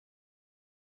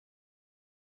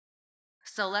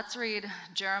So let's read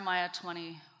Jeremiah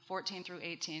 20:14 through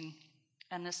 18.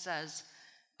 And this says,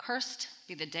 "Cursed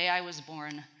be the day I was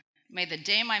born. May the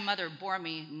day my mother bore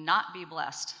me not be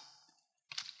blessed.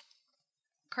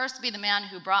 Cursed be the man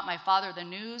who brought my father the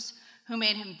news, who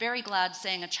made him very glad,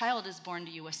 saying, a child is born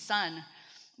to you, a son.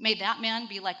 May that man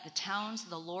be like the towns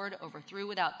the Lord overthrew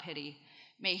without pity.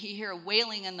 May he hear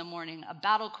wailing in the morning, a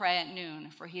battle cry at noon,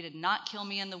 for he did not kill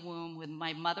me in the womb with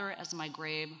my mother as my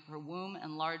grave, her womb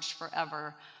enlarged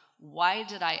forever. Why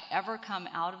did I ever come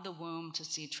out of the womb to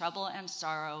see trouble and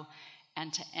sorrow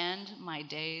and to end my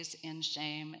days in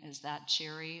shame?" Is that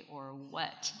cheery or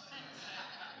what?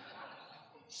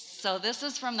 So this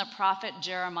is from the prophet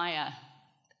Jeremiah.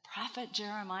 Prophet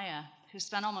Jeremiah, who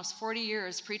spent almost 40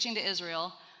 years preaching to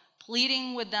Israel,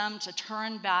 pleading with them to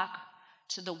turn back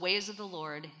to the ways of the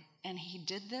Lord. And he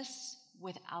did this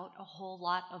without a whole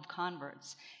lot of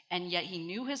converts. And yet he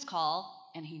knew his call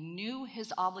and he knew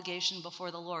his obligation before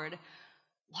the Lord,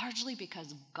 largely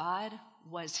because God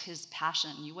was his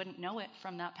passion. You wouldn't know it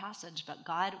from that passage, but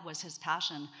God was his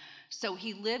passion. So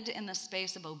he lived in the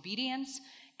space of obedience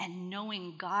and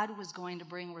knowing God was going to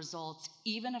bring results,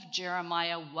 even if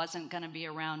Jeremiah wasn't going to be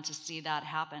around to see that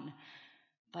happen.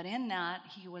 But in that,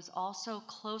 he was also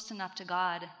close enough to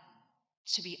God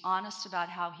to be honest about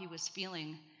how he was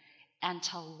feeling and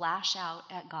to lash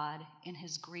out at God in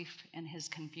his grief and his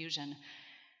confusion.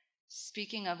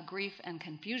 Speaking of grief and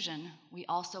confusion, we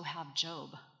also have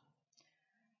Job.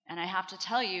 And I have to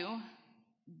tell you,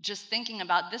 just thinking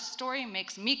about this story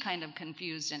makes me kind of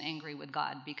confused and angry with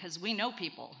God, because we know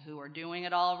people who are doing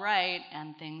it all right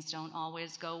and things don't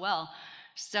always go well.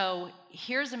 So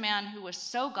here's a man who was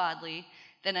so godly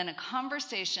that in a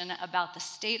conversation about the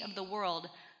state of the world,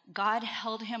 God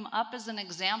held him up as an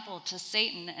example to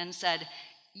Satan and said,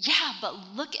 "Yeah, but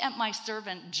look at my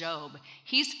servant Job.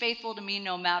 He's faithful to me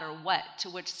no matter what." To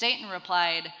which Satan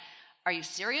replied, "Are you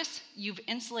serious? You've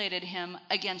insulated him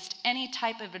against any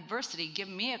type of adversity. Give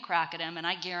me a crack at him, and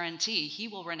I guarantee he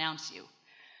will renounce you."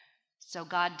 So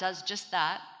God does just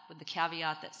that, with the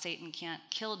caveat that Satan can't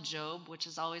kill Job, which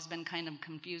has always been kind of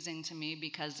confusing to me,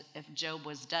 because if Job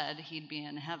was dead, he'd be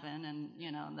in heaven,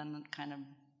 and, then it kind of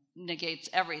negates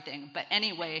everything. But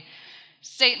anyway,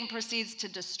 Satan proceeds to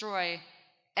destroy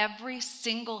every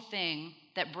single thing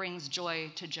that brings joy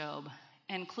to Job,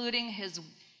 including his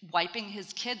wiping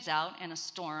his kids out in a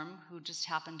storm, who just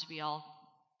happened to be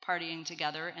all partying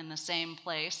together in the same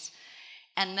place,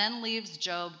 and then leaves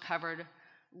Job covered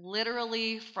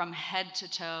literally from head to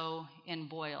toe in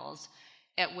boils,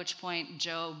 at which point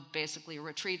Job basically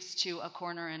retreats to a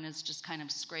corner and is just kind of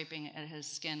scraping at his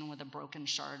skin with a broken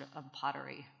shard of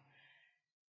pottery.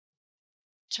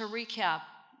 To recap,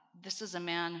 this is a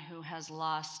man who has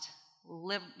lost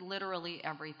literally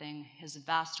everything: his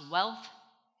vast wealth,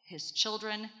 his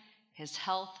children, his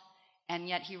health, and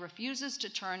yet he refuses to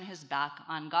turn his back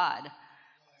on God.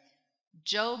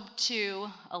 Job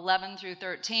 2:11 through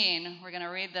 13, we're going to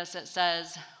read this. It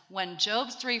says, "When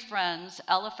Job's three friends,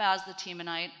 Eliphaz the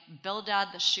Temanite,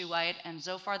 Bildad the Shuhite, and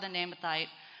Zophar the Naamathite,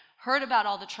 heard about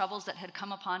all the troubles that had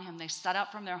come upon him, they set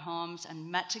out from their homes and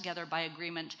met together by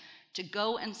agreement to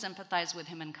go and sympathize with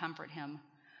him and comfort him.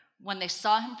 When they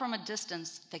saw him from a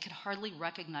distance, they could hardly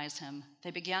recognize him.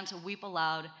 They began to weep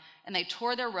aloud, and they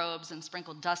tore their robes and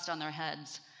sprinkled dust on their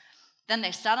heads. Then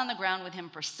they sat on the ground with him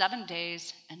for 7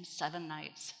 days and 7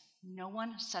 nights. No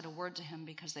one said a word to him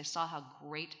because they saw how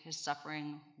great his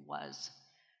suffering was."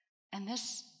 And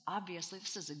this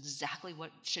is exactly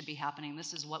what should be happening.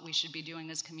 This is what we should be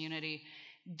doing as community.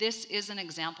 This is an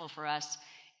example for us.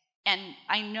 And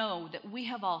I know that we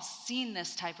have all seen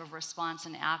this type of response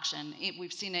in action.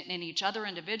 We've seen it in each other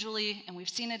individually, and we've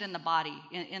seen it in the body,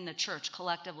 in the church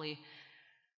collectively.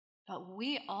 But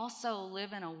we also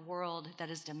live in a world that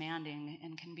is demanding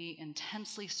and can be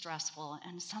intensely stressful,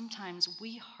 and sometimes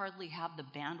we hardly have the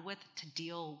bandwidth to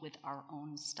deal with our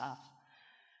own stuff.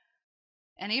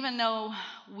 And even though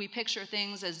we picture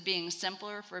things as being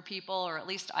simpler for people, or at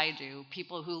least I do,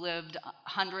 people who lived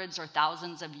hundreds or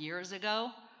thousands of years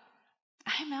ago,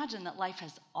 I imagine that life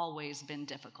has always been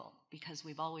difficult because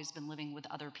we've always been living with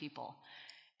other people.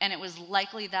 And it was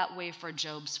likely that way for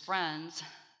Job's friends,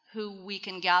 who we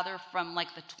can gather from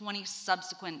like the 20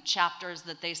 subsequent chapters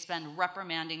that they spend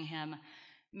reprimanding him,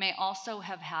 may also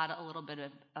have had a little bit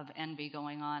of envy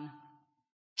going on.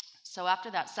 So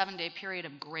after that 7-day period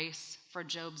of grace for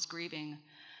Job's grieving,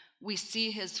 we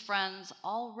see his friends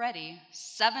already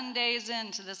 7 days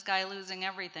into this guy losing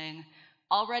everything,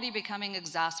 already becoming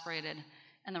exasperated,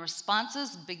 and the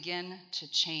responses begin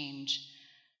to change.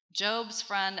 Job's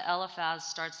friend Eliphaz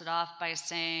starts it off by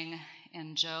saying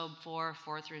in Job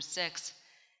 4:4-6,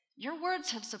 Your words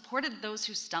have supported those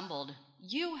who stumbled.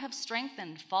 You have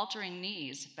strengthened faltering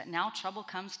knees, but now trouble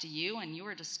comes to you and you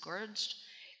are discouraged.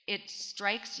 It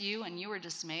strikes you and you are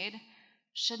dismayed.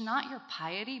 Should not your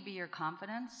piety be your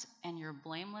confidence and your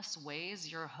blameless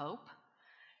ways your hope?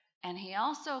 And he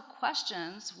also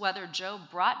questions whether Job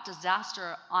brought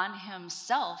disaster on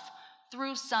himself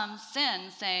through some sin,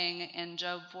 saying in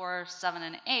Job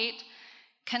 4:7-8,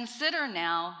 consider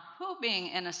now who being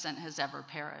innocent has ever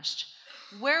perished.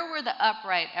 Where were the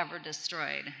upright ever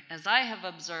destroyed? As I have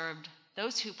observed,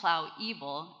 those who plow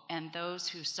evil and those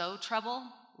who sow trouble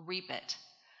reap it.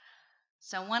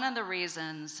 So one of the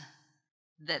reasons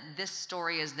that this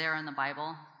story is there in the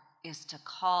Bible is to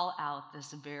call out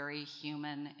this very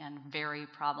human and very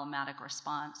problematic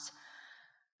response.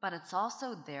 But it's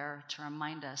also there to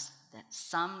remind us that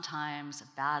sometimes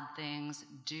bad things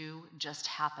do just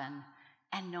happen.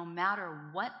 And no matter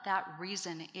what that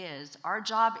reason is, our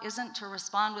job isn't to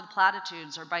respond with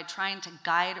platitudes or by trying to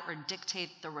guide or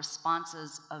dictate the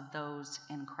responses of those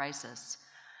in crisis.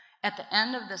 At the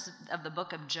end of the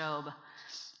book of Job,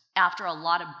 after a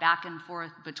lot of back and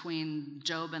forth between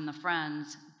Job and the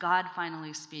friends, God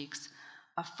finally speaks,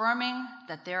 affirming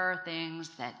that there are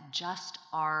things that just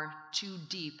are too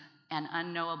deep and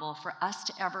unknowable for us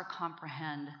to ever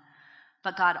comprehend.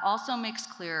 But God also makes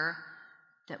clear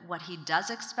that what he does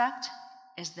expect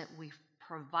is that we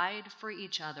provide for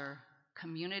each other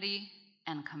community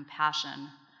and compassion.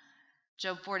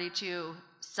 Job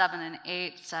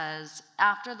 42:7-8 says,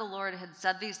 after the Lord had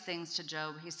said these things to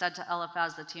Job, he said to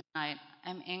Eliphaz the Temanite,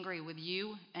 I'm angry with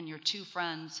you and your two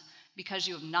friends because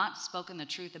you have not spoken the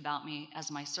truth about me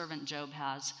as my servant Job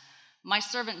has. My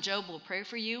servant Job will pray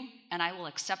for you, and I will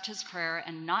accept his prayer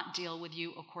and not deal with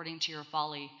you according to your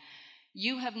folly.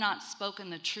 You have not spoken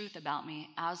the truth about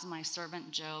me as my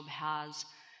servant Job has.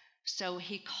 So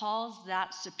he calls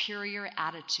that superior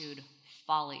attitude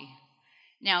folly.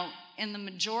 Now, in the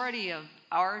majority of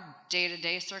our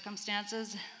day-to-day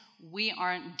circumstances, we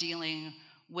aren't dealing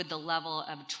with the level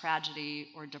of tragedy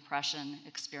or depression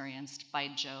experienced by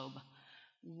Job.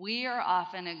 We are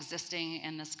often existing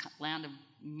in this land of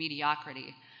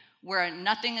mediocrity, where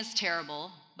nothing is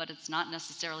terrible, but it's not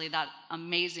necessarily that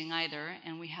amazing either,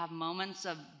 and we have moments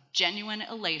of genuine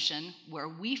elation where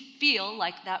we feel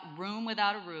like that room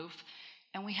without a roof,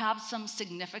 and we have some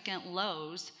significant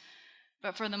lows,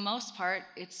 but for the most part,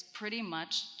 it's pretty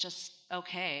much just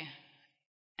okay.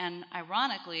 And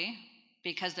ironically,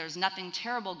 because there's nothing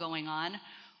terrible going on,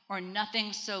 or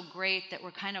nothing so great that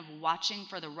we're kind of watching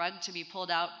for the rug to be pulled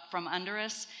out from under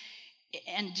us.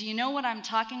 And do you know what I'm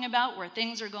talking about? Where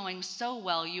things are going so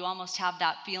well, you almost have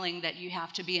that feeling that you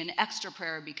have to be in extra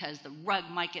prayer because the rug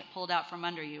might get pulled out from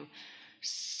under you.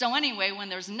 So anyway, when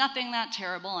there's nothing that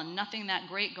terrible and nothing that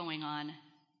great going on,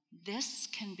 this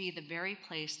can be the very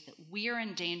place that we are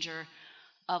in danger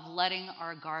of letting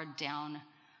our guard down,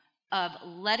 of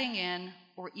letting in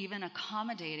or even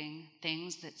accommodating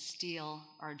things that steal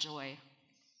our joy.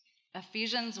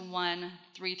 Ephesians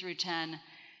 1:3-10,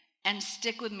 and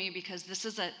stick with me because this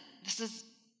is a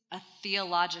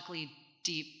theologically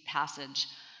deep passage.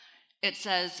 It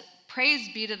says, praise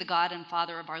be to the God and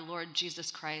Father of our Lord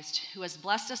Jesus Christ, who has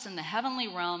blessed us in the heavenly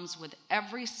realms with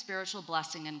every spiritual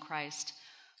blessing in Christ.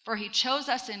 For he chose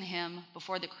us in him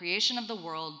before the creation of the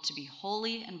world to be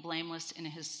holy and blameless in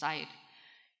his sight.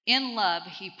 In love,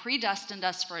 he predestined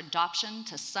us for adoption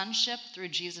to sonship through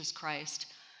Jesus Christ,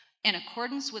 in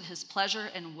accordance with his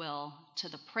pleasure and will, to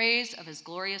the praise of his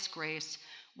glorious grace,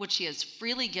 which he has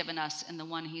freely given us in the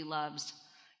one he loves.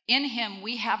 In him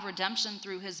we have redemption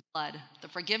through his blood, the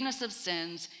forgiveness of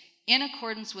sins, in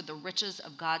accordance with the riches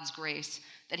of God's grace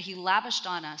that he lavished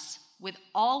on us. With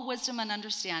all wisdom and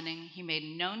understanding, he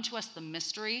made known to us the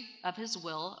mystery of his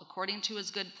will, according to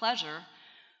his good pleasure,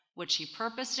 which he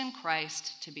purposed in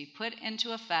Christ to be put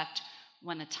into effect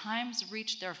when the times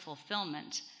reach their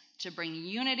fulfillment, to bring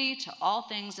unity to all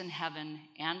things in heaven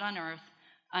and on earth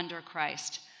under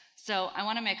Christ. So I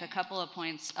want to make a couple of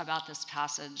points about this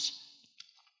passage.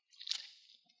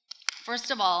 First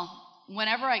of all,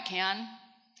 whenever I can,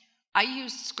 I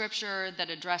use scripture that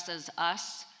addresses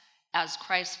us as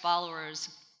Christ followers.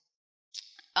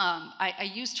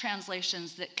 I use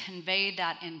translations that convey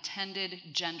that intended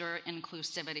gender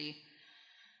inclusivity.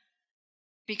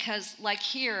 Because like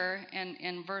here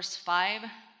in verse 5,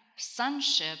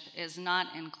 sonship is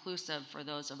not inclusive for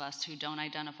those of us who don't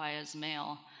identify as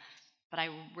male. But I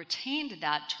retained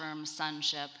that term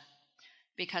sonship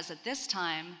because at this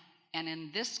time and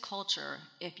in this culture,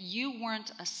 if you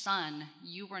weren't a son,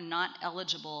 you were not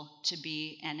eligible to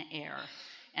be an heir.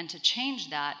 And to change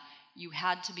that, you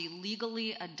had to be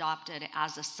legally adopted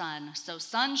as a son. So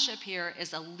sonship here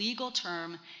is a legal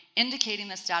term indicating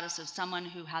the status of someone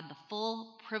who had the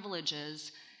full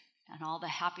privileges and all the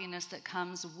happiness that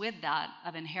comes with that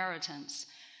of inheritance.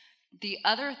 The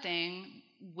other thing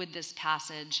with this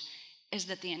passage is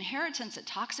that the inheritance it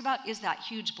talks about is that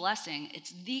huge blessing.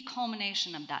 It's the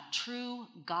culmination of that true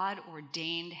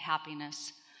God-ordained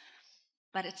happiness.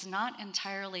 But it's not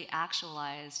entirely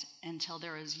actualized until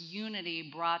there is unity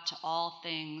brought to all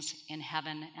things in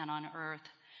heaven and on earth,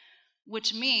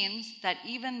 which means that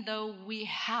even though we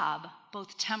have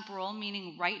both temporal,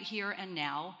 meaning right here and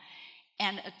now,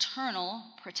 and eternal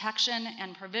protection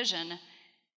and provision,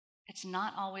 it's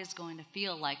not always going to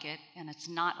feel like it, and it's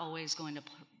not always going to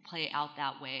play out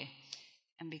that way.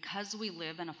 And because we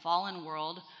live in a fallen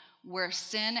world where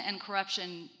sin and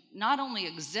corruption not only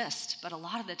exist, but a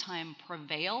lot of the time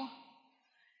prevail,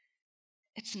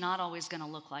 it's not always going to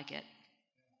look like it,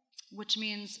 which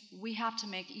means we have to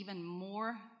make even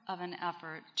more of an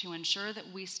effort to ensure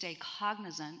that we stay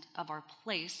cognizant of our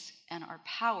place and our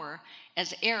power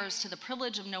as heirs to the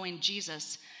privilege of knowing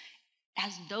Jesus,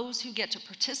 as those who get to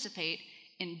participate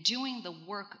in doing the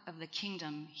work of the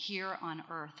kingdom here on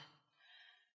earth.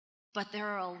 But there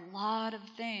are a lot of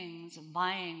things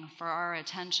vying for our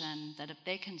attention that if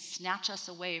they can snatch us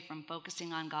away from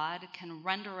focusing on God, can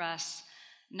render us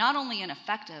not only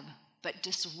ineffective, but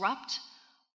disrupt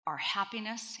our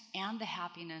happiness and the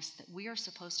happiness that we are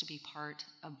supposed to be part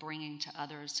of bringing to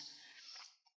others.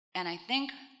 And I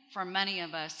think for many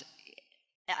of us,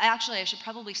 actually I should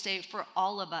probably say for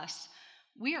all of us,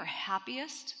 we are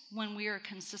happiest when we are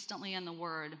consistently in the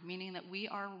Word, meaning that we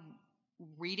are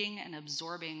reading and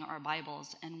absorbing our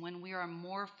Bibles, and when we are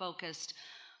more focused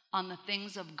on the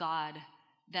things of God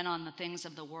than on the things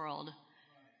of the world.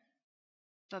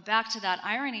 But back to that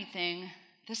irony thing,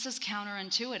 this is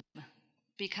counterintuitive,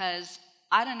 because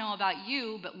I don't know about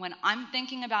you, but when I'm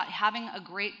thinking about having a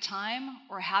great time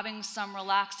or having some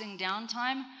relaxing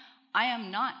downtime, I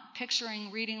am not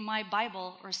picturing reading my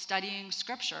Bible or studying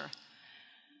Scripture.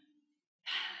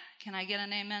 Can I get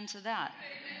an amen to that?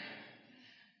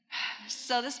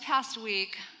 So this past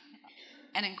week,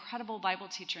 an incredible Bible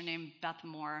teacher named Beth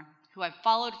Moore, who I've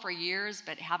followed for years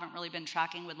but haven't really been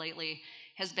tracking with lately,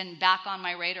 has been back on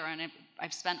my radar, and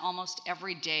I've spent almost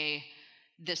every day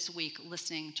this week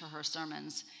listening to her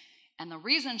sermons. And the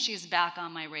reason she's back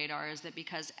on my radar is that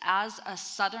because as a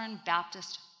Southern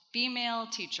Baptist female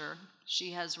teacher,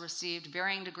 she has received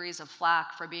varying degrees of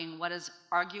flack for being what is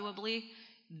arguably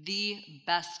the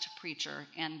best preacher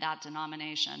in that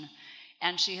denomination.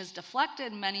 And she has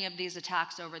deflected many of these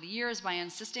attacks over the years by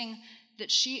insisting that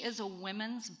she is a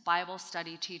women's Bible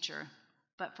study teacher.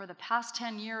 But for the past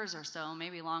 10 years or so,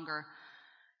 maybe longer,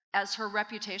 as her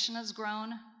reputation has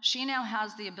grown, she now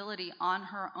has the ability on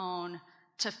her own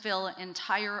to fill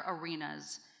entire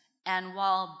arenas. And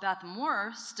while Beth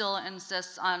Moore still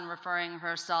insists on referring to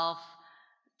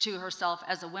herself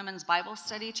as a women's Bible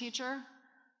study teacher,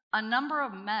 a number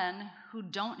of men who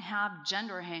don't have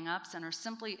gender hang-ups and are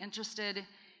simply interested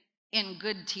in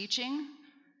good teaching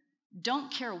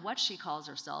don't care what she calls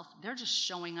herself. They're just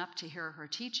showing up to hear her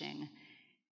teaching,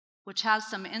 which has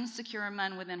some insecure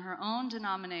men within her own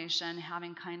denomination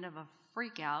having kind of a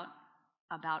freak out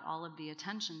about all of the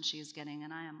attention she's getting,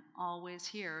 and I am always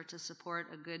here to support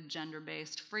a good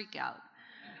gender-based freak out.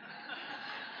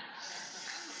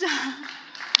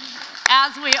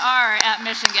 As we are at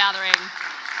Mission Gathering.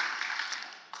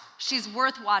 She's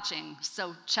worth watching,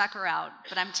 so check her out.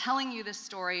 But I'm telling you this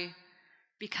story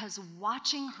because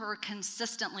watching her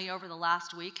consistently over the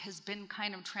last week has been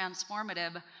kind of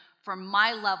transformative for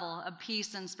my level of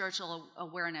peace and spiritual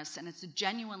awareness, and it's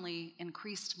genuinely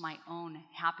increased my own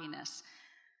happiness.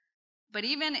 But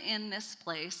even in this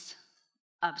place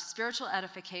of spiritual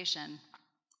edification,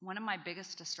 one of my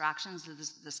biggest distractions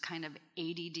is this kind of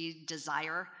ADD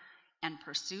desire and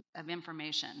pursuit of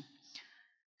information.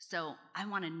 So I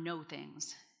want to know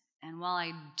things. And while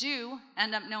I do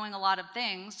end up knowing a lot of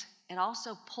things, it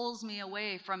also pulls me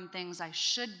away from things I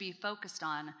should be focused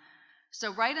on.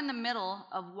 So right in the middle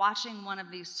of watching one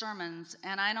of these sermons,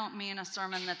 and I don't mean a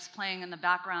sermon that's playing in the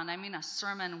background, I mean a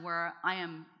sermon where I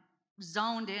am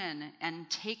zoned in and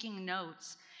taking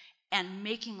notes and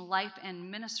making life and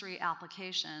ministry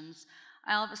applications,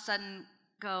 I all of a sudden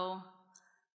go,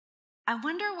 I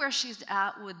wonder where she's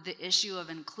at with the issue of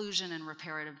inclusion and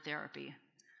reparative therapy.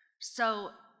 So,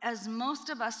 as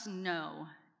most of us know,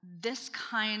 this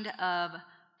kind of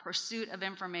pursuit of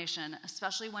information,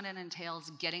 especially when it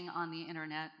entails getting on the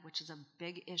internet, which is a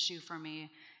big issue for me,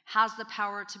 has the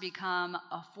power to become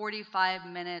a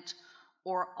 45-minute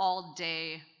or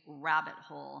all-day rabbit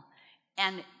hole.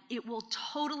 And it will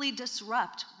totally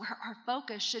disrupt where our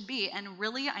focus should be. And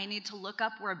really, I need to look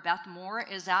up where Beth Moore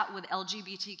is at with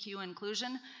LGBTQ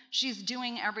inclusion. She's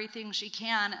doing everything she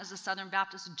can as a Southern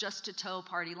Baptist just to toe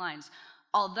party lines.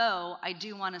 Although I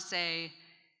do want to say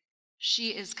she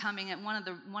is coming, and one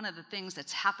of the things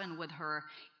that's happened with her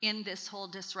in this whole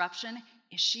disruption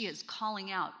is she is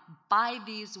calling out by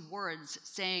these words,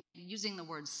 using the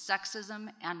words sexism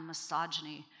and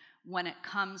misogyny when it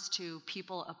comes to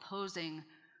people opposing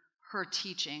her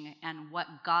teaching and what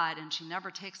God, and she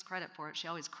never takes credit for it, she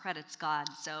always credits God,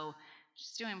 so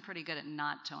she's doing pretty good at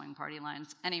not towing party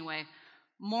lines. Anyway,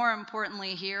 more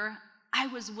importantly here, I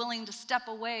was willing to step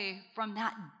away from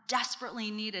that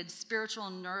desperately needed spiritual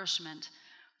nourishment,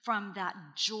 from that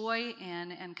joy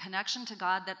in and connection to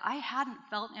God that I hadn't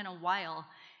felt in a while,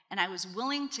 and I was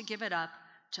willing to give it up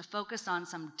to focus on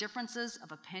some differences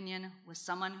of opinion with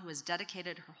someone who has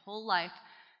dedicated her whole life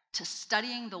to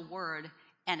studying the Word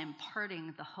and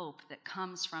imparting the hope that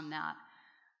comes from that.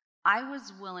 I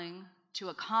was willing to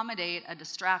accommodate a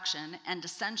distraction and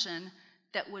dissension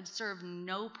that would serve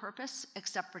no purpose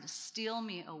except for to steal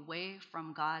me away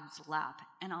from God's lap.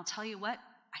 And I'll tell you what,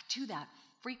 I do that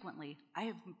frequently. I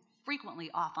am frequently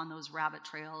off on those rabbit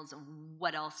trails of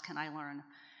what else can I learn.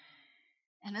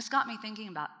 And this got me thinking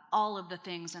about all of the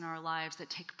things in our lives that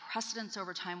take precedence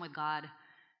over time with God,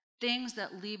 things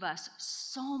that leave us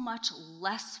so much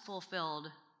less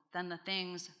fulfilled than the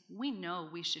things we know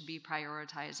we should be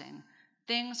prioritizing,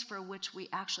 things for which we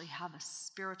actually have a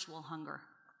spiritual hunger.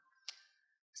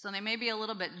 So they may be a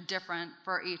little bit different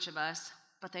for each of us,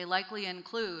 but they likely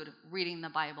include reading the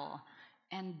Bible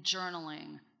and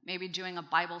journaling, maybe doing a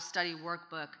Bible study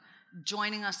workbook,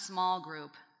 joining a small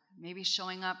group, maybe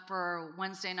showing up for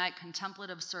Wednesday night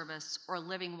contemplative service or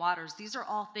living waters. These are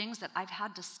all things that I've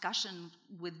had discussion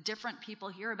with different people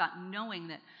here about, knowing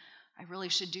that I really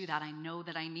should do that. I know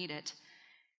that I need it.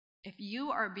 If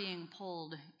you are being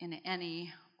pulled in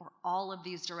any or all of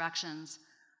these directions,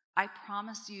 I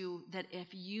promise you that if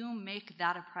you make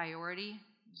that a priority,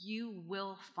 you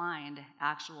will find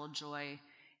actual joy,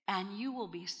 and you will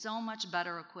be so much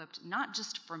better equipped, not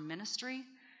just for ministry,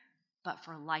 but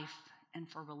for life and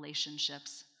for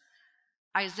relationships.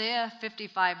 Isaiah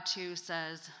 55:2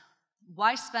 says,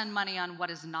 "Why spend money on what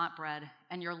is not bread,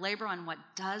 and your labor on what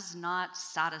does not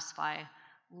satisfy?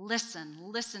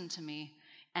 Listen to me,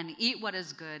 and eat what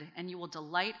is good, and you will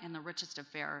delight in the richest of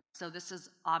fare." So this is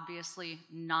obviously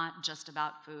not just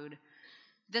about food.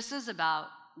 This is about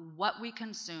what we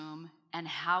consume and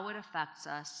how it affects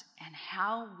us and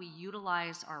how we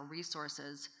utilize our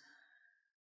resources.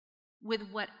 With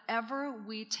whatever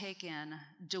we take in,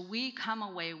 do we come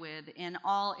away with in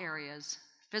all areas,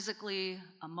 physically,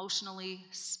 emotionally,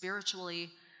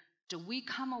 spiritually, do we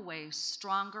come away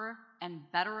stronger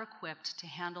and better equipped to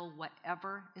handle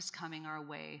whatever is coming our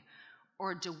way?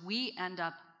 Or do we end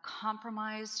up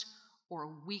compromised or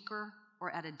weaker or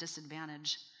at a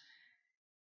disadvantage?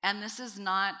 And this is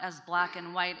not as black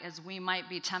and white as we might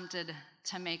be tempted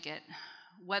to make it.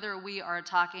 Whether we are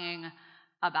talking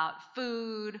about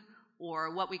food,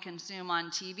 or what we consume on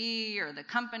TV, or the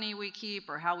company we keep,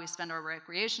 or how we spend our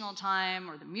recreational time,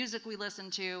 or the music we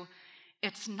listen to,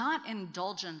 it's not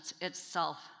indulgence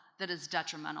itself that is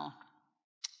detrimental.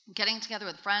 Getting together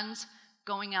with friends,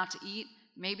 going out to eat,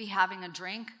 maybe having a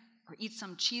drink, or eat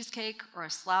some cheesecake or a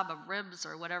slab of ribs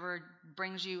or whatever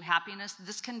brings you happiness,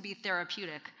 this can be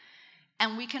therapeutic.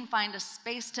 And we can find a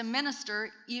space to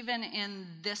minister even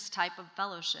in this type of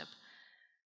fellowship.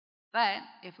 But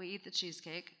if we eat the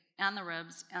cheesecake and the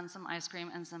ribs and some ice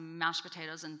cream and some mashed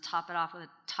potatoes and top it off with a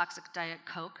toxic Diet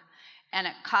Coke, and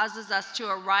it causes us to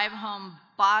arrive home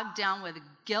bogged down with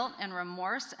guilt and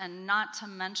remorse, and not to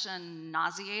mention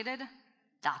nauseated,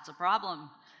 that's a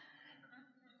problem.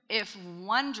 If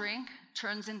one drink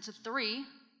turns into 3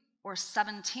 or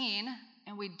 17,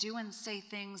 and we do and say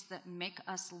things that make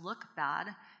us look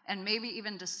bad, and maybe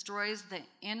even destroys the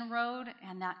inroad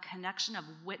and that connection of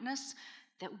witness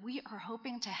that we are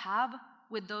hoping to have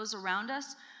with those around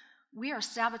us, we are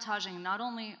sabotaging not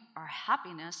only our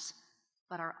happiness,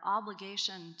 but our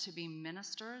obligation to be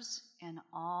ministers in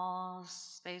all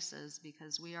spaces,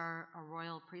 because we are a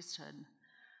royal priesthood.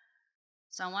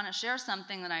 So I want to share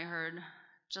something that I heard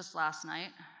just last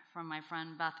night from my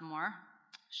friend Beth Moore.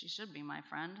 She should be my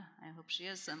friend. I hope she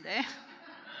is someday.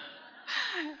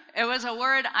 It was a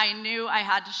word I knew I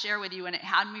had to share with you, and it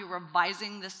had me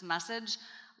revising this message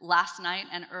last night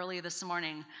and early this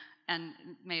morning, and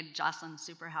made Jocelyn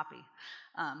super happy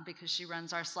because she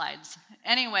runs our slides.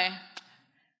 Anyway,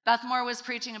 Beth Moore was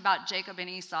preaching about Jacob and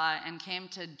Esau and came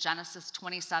to Genesis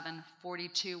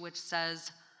 27:42, which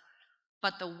says,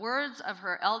 But the words of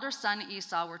her elder son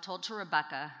Esau were told to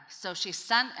Rebekah. So she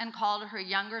sent and called her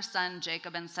younger son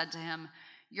Jacob and said to him,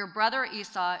 "Your brother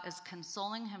Esau is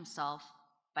consoling himself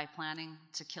by planning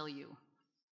to kill you."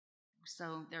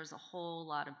 So there's a whole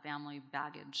lot of family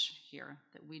baggage here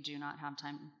that we do not have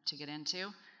time to get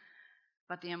into.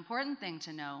 But the important thing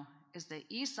to know is that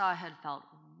Esau had felt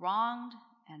wronged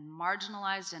and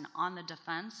marginalized and on the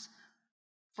defense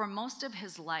for most of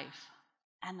his life.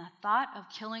 And the thought of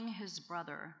killing his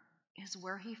brother is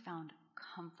where he found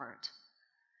comfort.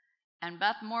 And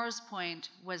Beth Moore's point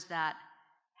was that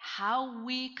how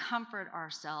we comfort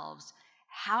ourselves,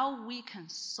 how we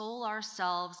console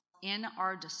ourselves in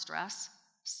our distress,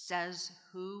 says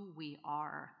who we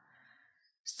are.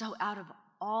 So out of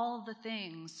all the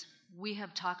things we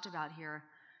have talked about here,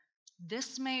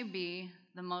 this may be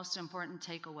the most important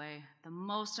takeaway, the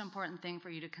most important thing for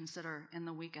you to consider in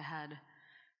the week ahead.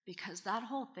 Because that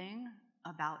whole thing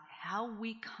about how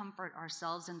we comfort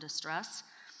ourselves in distress,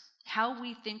 how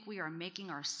we think we are making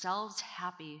ourselves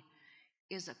happy,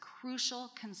 is a crucial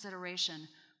consideration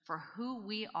for who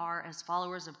we are as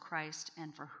followers of Christ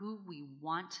and for who we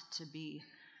want to be.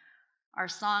 Our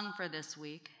song for this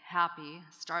week, Happy,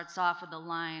 starts off with the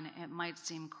line, "It might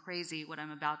seem crazy what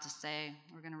I'm about to say."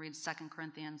 We're going to read 2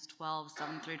 Corinthians 12,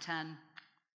 7 through 10.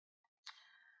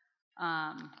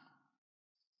 And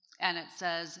it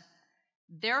says,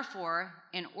 "Therefore,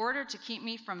 in order to keep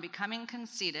me from becoming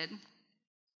conceited,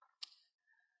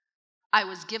 I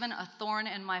was given a thorn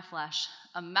in my flesh,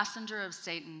 a messenger of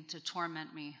Satan to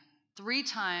torment me. 3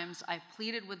 times I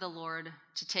pleaded with the Lord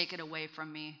to take it away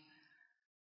from me.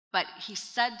 But he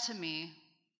said to me,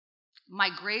 'My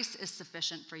grace is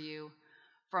sufficient for you,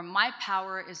 for my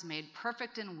power is made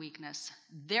perfect in weakness.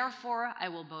 Therefore, I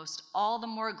will boast all the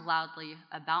more gladly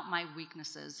about my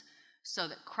weaknesses, so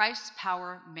that Christ's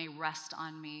power may rest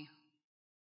on me.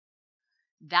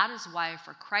 That is why,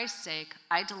 for Christ's sake,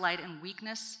 I delight in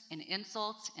weakness, in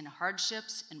insults, in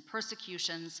hardships, in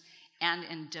persecutions, and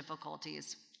in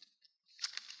difficulties.'"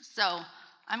 So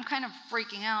I'm kind of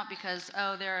freaking out because,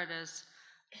 oh, there it is.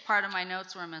 Part of my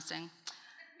notes were missing.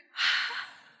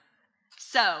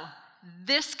 So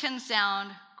this can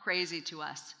sound crazy to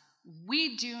us.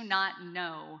 We do not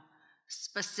know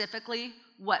specifically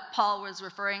what Paul was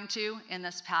referring to in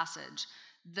this passage.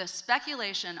 The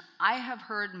speculation I have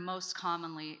heard most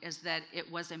commonly is that it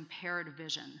was impaired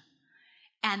vision.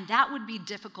 And that would be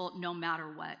difficult no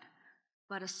matter what,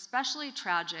 but especially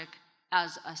tragic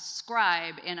as a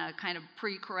scribe in a kind of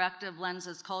pre-corrective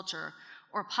lenses culture,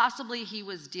 or possibly he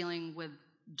was dealing with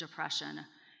depression.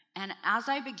 And as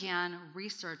I began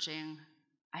researching,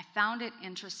 I found it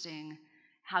interesting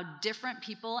how different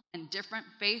people and different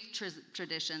faith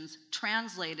traditions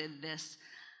translated this,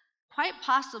 quite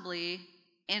possibly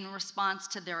in response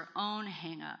to their own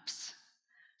hang-ups.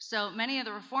 So many of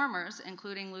the reformers,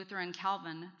 including Luther and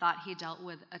Calvin, thought he dealt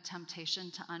with a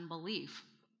temptation to unbelief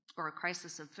or a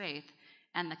crisis of faith,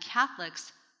 and the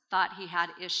Catholics thought he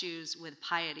had issues with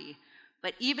piety.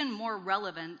 But even more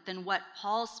relevant than what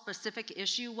Paul's specific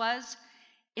issue was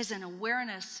is an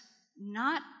awareness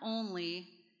not only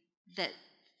that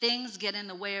things get in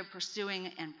the way of pursuing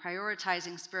and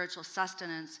prioritizing spiritual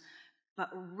sustenance,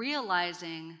 but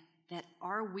realizing that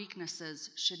our weaknesses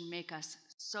should make us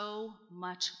so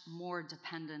much more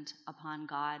dependent upon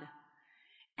God,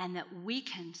 and that we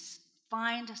can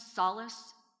find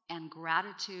solace and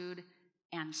gratitude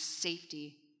and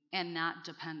safety in that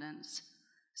dependence.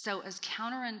 So as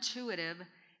counterintuitive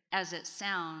as it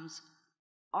sounds,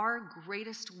 our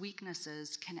greatest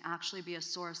weaknesses can actually be a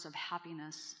source of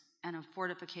happiness and of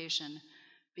fortification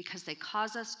because they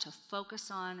cause us to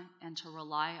focus on and to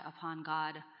rely upon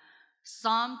God.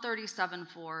 Psalm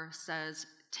 37:4 says,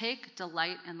 "Take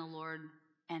delight in the Lord,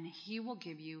 and he will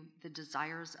give you the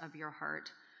desires of your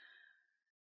heart."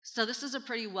 So this is a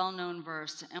pretty well-known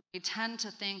verse, and we tend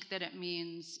to think that it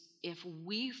means if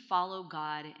we follow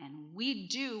God and we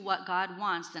do what God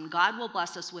wants, then God will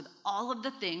bless us with all of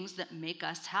the things that make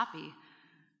us happy.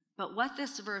 But what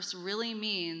this verse really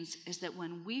means is that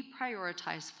when we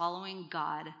prioritize following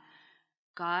God,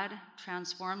 God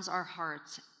transforms our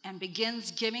hearts and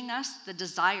begins giving us the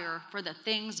desire for the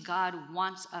things God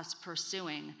wants us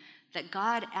pursuing, that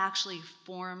God actually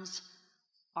forms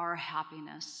our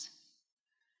happiness.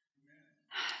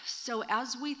 So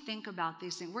as we think about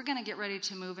these things, we're going to get ready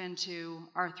to move into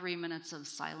our 3 minutes of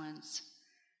silence.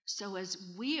 So as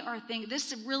we are thinking,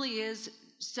 this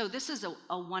is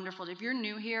a wonderful, if you're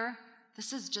new here,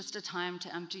 this is just a time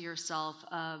to empty yourself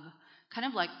of, kind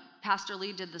of like Pastor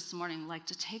Lee did this morning, like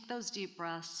to take those deep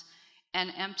breaths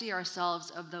and empty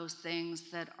ourselves of those things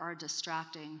that are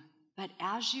distracting. But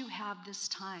as you have this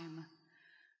time,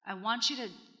 I want you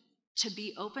to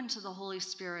be open to the Holy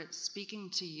Spirit speaking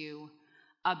to you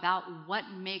about what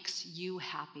makes you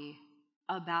happy,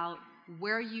 about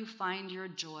where you find your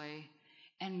joy,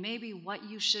 and maybe what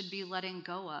you should be letting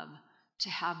go of to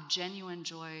have genuine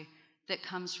joy that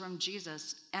comes from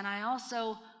Jesus. And I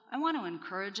want to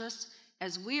encourage us,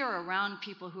 as we are around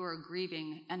people who are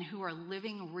grieving and who are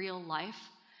living real life,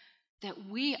 that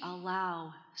we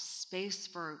allow space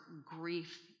for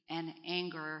grief and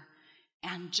anger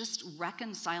and just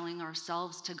reconciling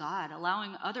ourselves to God,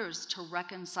 allowing others to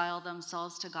reconcile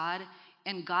themselves to God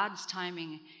in God's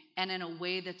timing and in a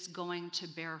way that's going to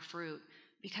bear fruit.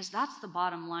 Because that's the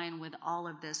bottom line with all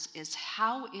of this, is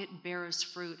how it bears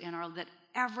fruit in our, that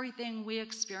everything we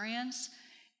experience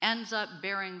ends up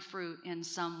bearing fruit in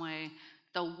some way.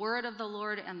 The word of the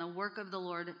Lord and the work of the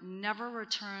Lord never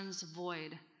returns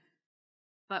void,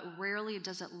 but rarely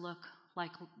does it look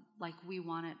like we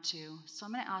want it to. So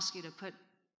I'm going to ask you to put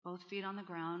both feet on the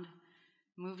ground,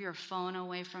 move your phone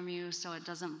away from you so it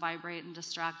doesn't vibrate and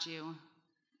distract you.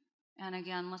 And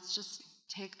again, let's just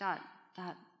take that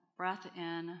breath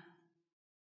in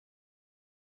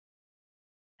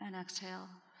and exhale.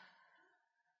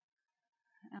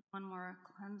 And one more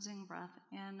cleansing breath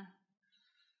in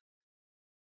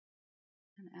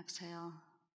and exhale.